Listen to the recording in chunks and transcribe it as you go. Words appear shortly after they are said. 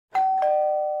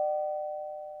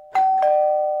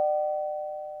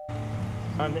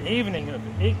On the evening of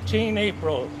 18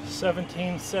 April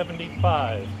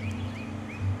 1775,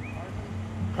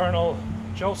 Colonel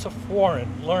Joseph Warren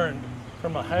learned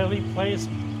from a highly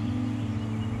placed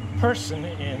person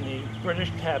in the British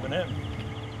cabinet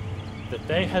that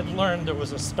they had learned there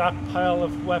was a stockpile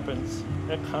of weapons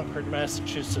at Concord,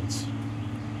 Massachusetts.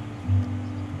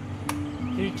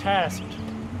 He tasked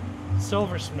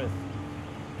silversmith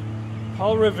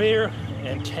Paul Revere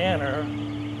and tanner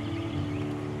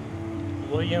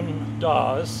William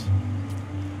Dawes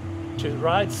to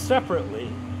ride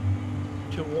separately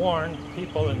to warn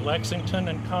people in Lexington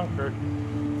and Concord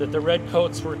that the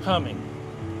Redcoats were coming.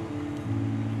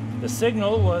 The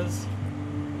signal was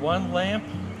one lamp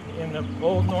in the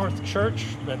Old North Church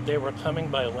that they were coming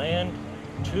by land,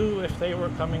 two if they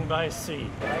were coming by sea.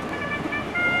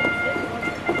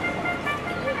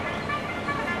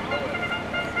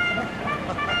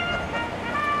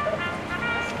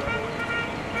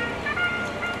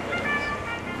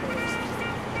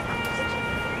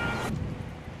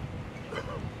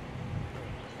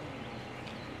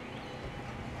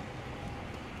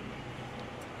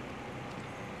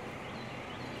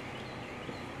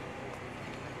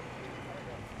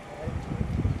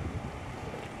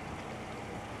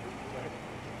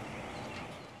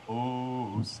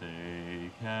 Oh,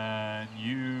 say, can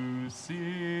you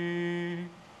see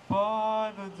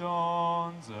by the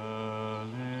dawn's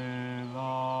early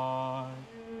light?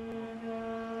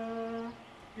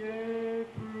 Gave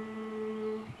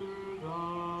proof through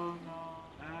the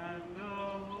night, and the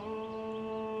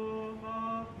home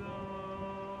of the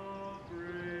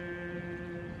brave.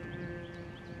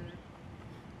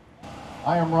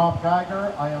 I am Rob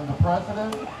Geiger. I am the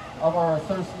president of our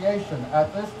association.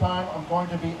 At this time, I'm going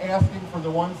to be asking for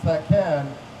the ones that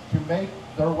can to make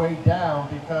their way down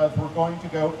because we're going to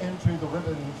go into the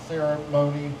ribbon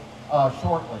ceremony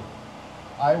shortly.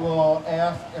 I will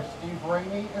ask if Steve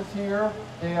Ramey is here,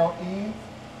 Dale Eves,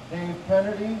 Dave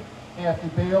Kennedy, Kathy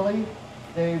Bailey,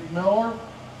 Dave Miller,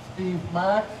 Steve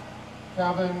Max,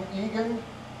 Kevin Egan,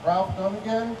 Ralph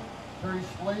Dunnigan, Terry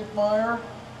Slavemeyer,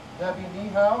 Debbie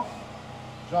Niehaus,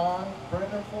 John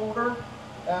Brendenfolder,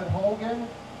 Ed Hogan,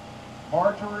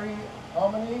 Marjorie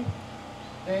Omany,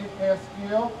 Dave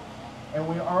Castile, and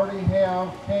we already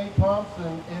have Kay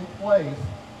Thompson in place,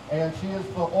 and she is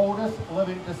the oldest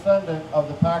living descendant of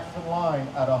the Paxton line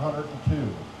at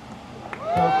 102.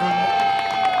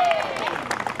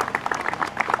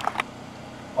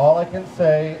 All I can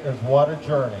say is what a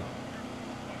journey.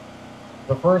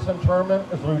 The first interment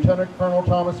is Lieutenant Colonel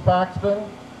Thomas Paxton.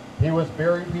 He was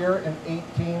buried here in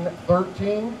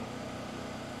 1813.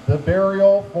 The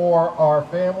burial for our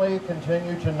family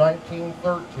continued to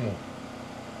 1913.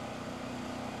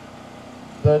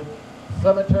 The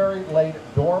cemetery laid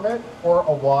dormant for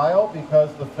a while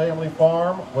because the family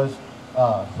farm was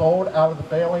sold out of the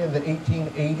family in the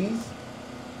 1880s.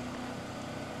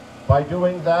 By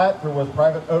doing that, there was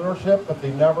private ownership, but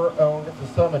they never owned the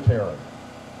cemetery.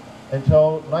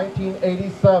 Until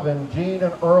 1987, Gene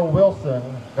and Earl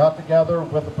Wilson got together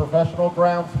with a professional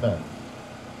groundsman,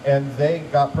 and they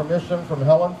got permission from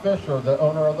Helen Fisher, the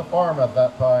owner of the farm at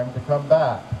that time, to come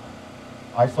back.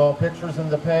 I saw pictures in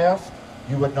the past.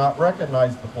 You would not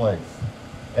recognize the place.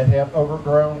 It had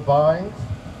overgrown vines,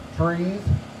 trees,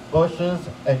 bushes,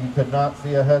 and you could not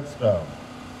see a headstone.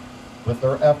 With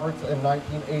their efforts in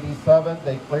 1987,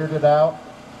 they cleared it out.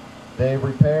 They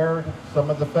repaired some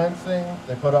of the fencing.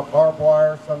 They put up barbed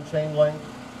wire, some chain link,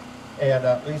 and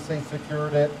at least they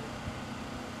secured it.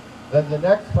 Then the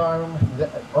next time,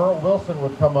 Earl Wilson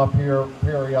would come up here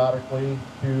periodically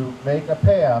to make a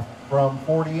path from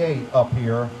 48 up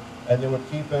here, and they would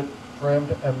keep it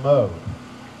trimmed and mowed.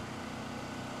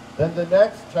 Then the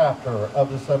next chapter of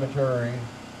the cemetery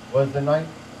was in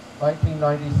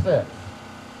 1996.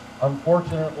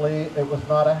 Unfortunately, it was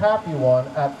not a happy one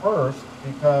at first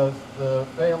because the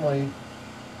family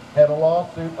had a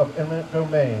lawsuit of eminent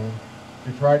domain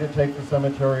to try to take the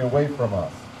cemetery away from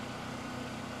us.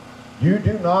 You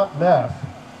do not mess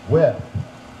with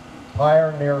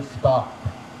pioneer stock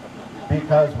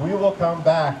because we will come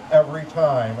back every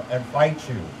time and fight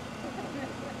you.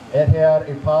 It had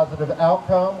a positive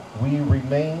outcome. We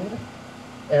remained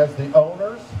as the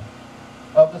owners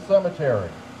of the cemetery.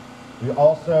 We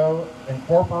also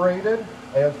incorporated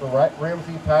as the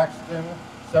Ramsey-Paxton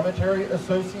Cemetery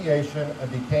Association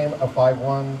and became a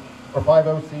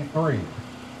 50c3.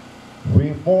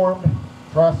 We formed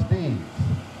trustees.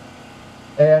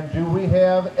 And do we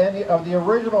have any of the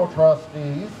original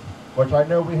trustees, which I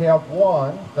know we have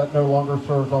one that no longer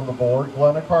serves on the board,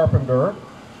 Glenna Carpenter.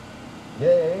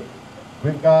 Yay.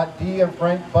 We've got Dee and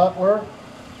Frank Butler,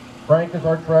 Frank is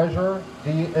our treasurer.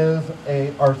 Dee is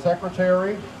our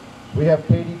secretary. We have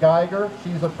Katie Geiger.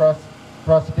 She's a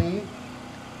trustee.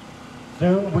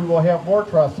 Soon we will have more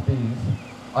trustees.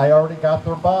 I already got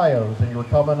their bios, and you're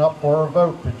coming up for a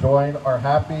vote to join our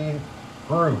happy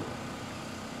group.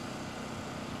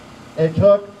 It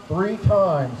took 3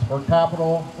 times for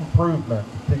capital improvements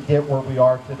to get where we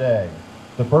are today.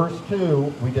 The first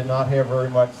 2, we did not have very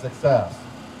much success.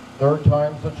 3rd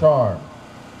time's a charm.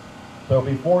 So it'll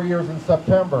be 4 years in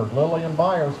September. Lillian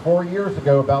Myers, 4 years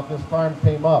ago, about this time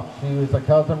came up. She was a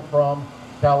cousin from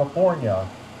California,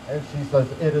 and she says,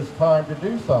 it is time to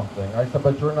do something. I said,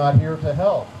 but you're not here to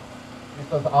help. She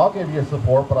says, I'll give you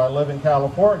support, but I live in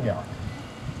California.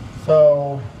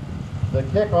 So the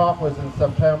kickoff was in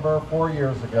September 4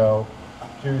 years ago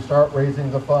to start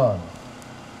raising the funds.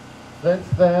 Since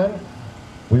then,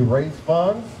 we raised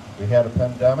funds. We had a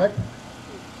pandemic.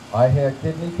 I had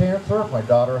kidney cancer. My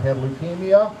daughter had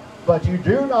leukemia. But you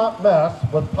do not mess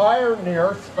with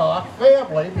pioneer stock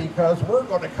family, because we're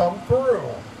going to come through.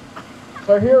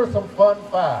 So here are some fun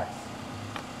facts.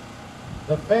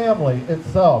 The family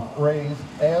itself raised,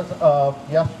 as of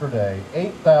yesterday,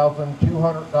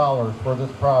 $8,200 for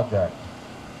this project.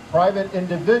 Private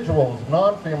individuals,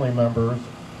 non-family members,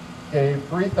 gave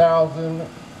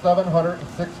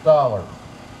 $3,706.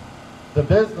 The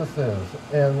businesses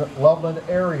in Loveland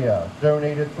area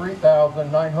donated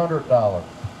 $3,900.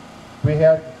 We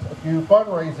had a few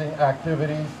fundraising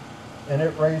activities, and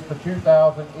it raised to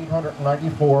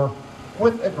 $2,894,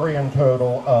 with a grand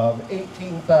total of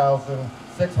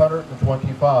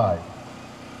 $18,625.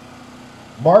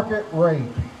 Market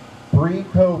rate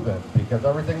pre-COVID, because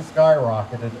everything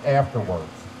skyrocketed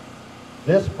afterwards.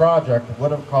 This project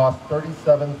would have cost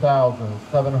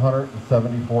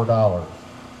 $37,774.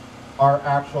 Our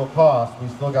actual cost, we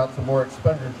still got some more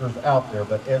expenditures out there,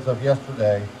 but as of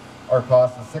yesterday, our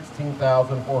cost is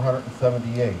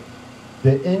 $16,478.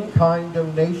 The in-kind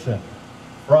donation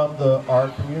from our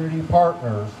community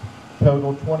partners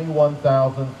totaled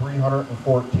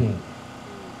 $21,314.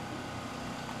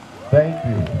 Thank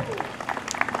you.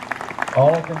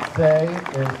 All I can say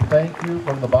is thank you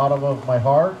from the bottom of my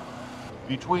heart.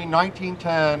 Between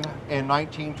 1910 and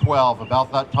 1912,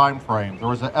 about that time frame, there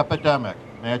was an epidemic.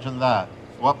 Imagine that.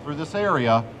 Swept through this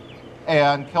area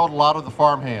and killed a lot of the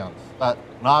farmhands, that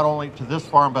not only to this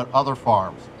farm but other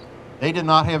farms. They did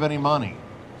not have any money.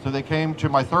 So they came to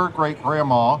my 3rd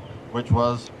great-grandma, which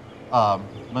was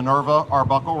Minerva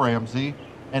Arbuckle Ramsey,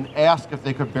 and asked if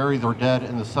they could bury their dead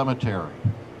in the cemetery.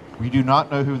 We do not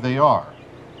know who they are.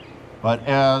 But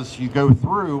as you go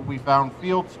through, we found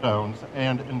field stones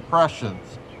and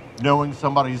impressions knowing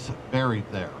somebody's buried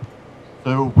there.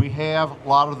 So we have a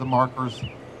lot of the markers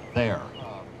there.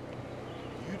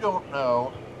 You don't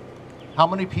know how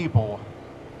many people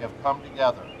have come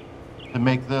together to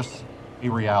make this a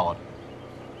reality.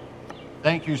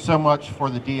 Thank you so much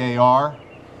for the DAR,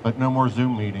 but no more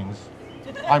Zoom meetings.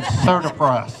 I'm so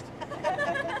depressed.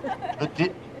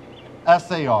 The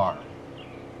SAR,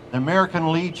 the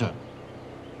American Legion,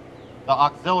 the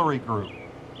Auxiliary Group,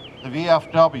 the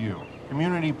VFW,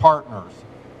 community partners,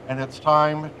 and it's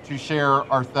time to share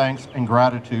our thanks and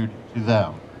gratitude to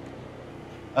them.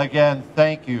 Again,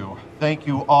 thank you. Thank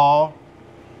you all.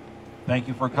 Thank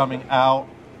you for coming out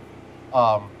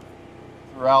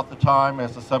throughout the time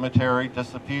as the cemetery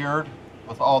disappeared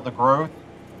with all the growth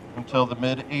until the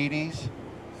mid-'80s.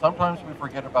 Sometimes we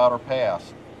forget about our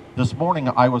past. This morning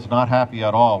I was not happy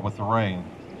at all with the rain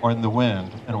or in the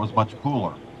wind, and it was much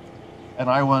cooler. And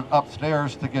I went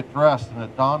upstairs to get dressed, and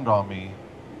it dawned on me,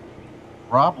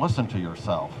 Rob, listen to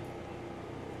yourself.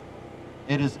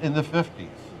 It is in the 50s.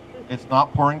 It's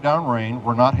not pouring down rain.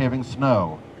 We're not having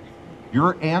snow.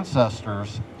 Your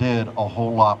ancestors did a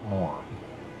whole lot more.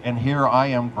 And here I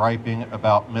am griping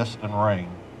about mist and rain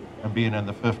and being in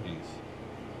the 50s.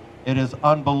 It is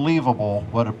unbelievable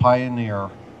what a pioneer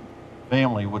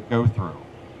family would go through.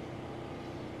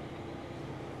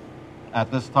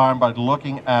 At this time, by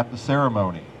looking at the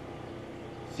ceremony,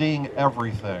 seeing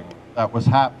everything that was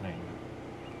happening,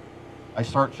 I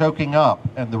start choking up,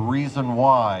 and the reason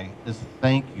why is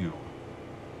thank you.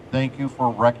 Thank you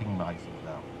for recognizing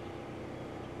them.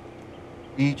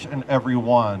 Each and every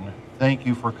one, thank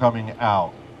you for coming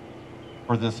out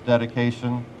for this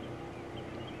dedication.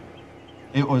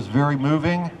 It was very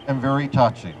moving and very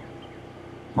touching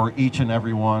for each and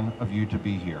every one of you to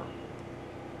be here.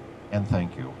 And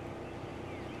thank you.